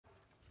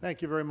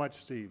Thank you very much,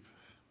 Steve.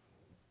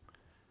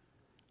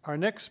 Our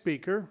next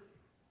speaker,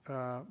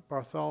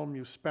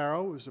 Bartholomew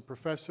Sparrow, is a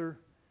professor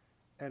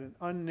at an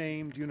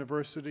unnamed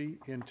university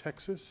in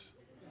Texas.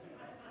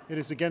 It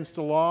is against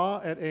the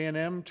law at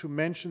A&M to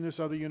mention this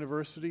other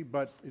university,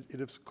 but it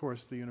is, of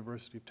course, the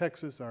University of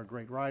Texas, our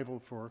great rival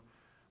for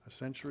a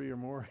century or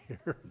more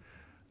here.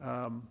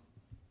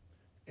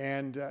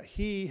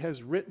 He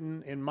has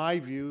written, in my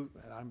view,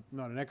 and I'm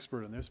not an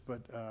expert in this,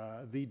 but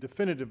the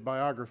definitive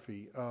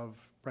biography of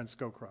Brent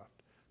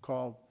Scowcroft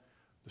called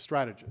The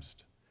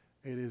Strategist.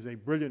 It is a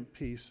brilliant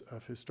piece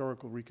of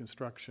historical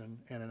reconstruction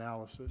and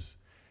analysis.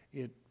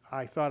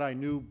 I thought I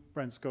knew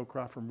Brent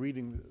Scowcroft from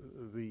reading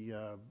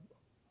the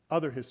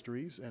other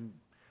histories and,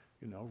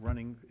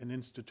 running an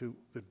institute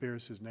that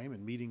bears his name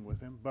and meeting with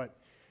him. But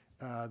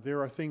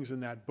there are things in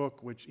that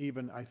book which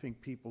even I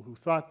think people who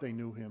thought they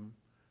knew him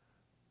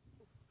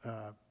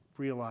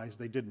realized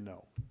they didn't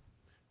know.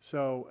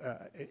 So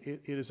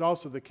it is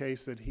also the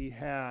case that he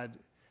had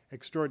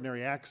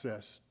extraordinary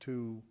access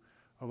to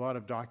a lot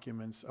of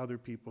documents other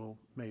people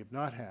may have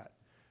not had.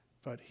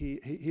 But he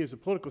is a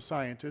political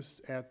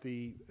scientist at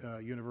the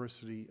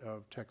University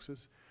of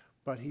Texas,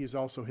 but he is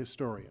also a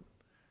historian.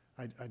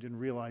 I didn't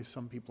realize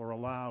some people are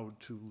allowed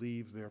to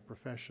leave their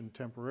profession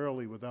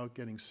temporarily without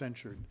getting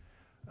censured.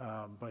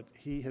 But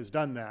he has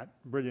done that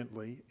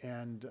brilliantly,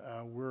 and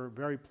we're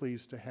very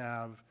pleased to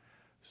have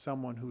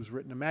someone who's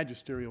written a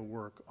magisterial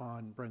work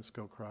on Brent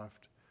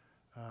Scowcroft,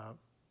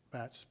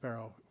 Bat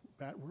Sparrow.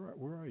 Bat,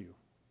 where are you?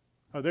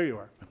 Oh, there you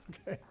are.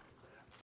 Okay.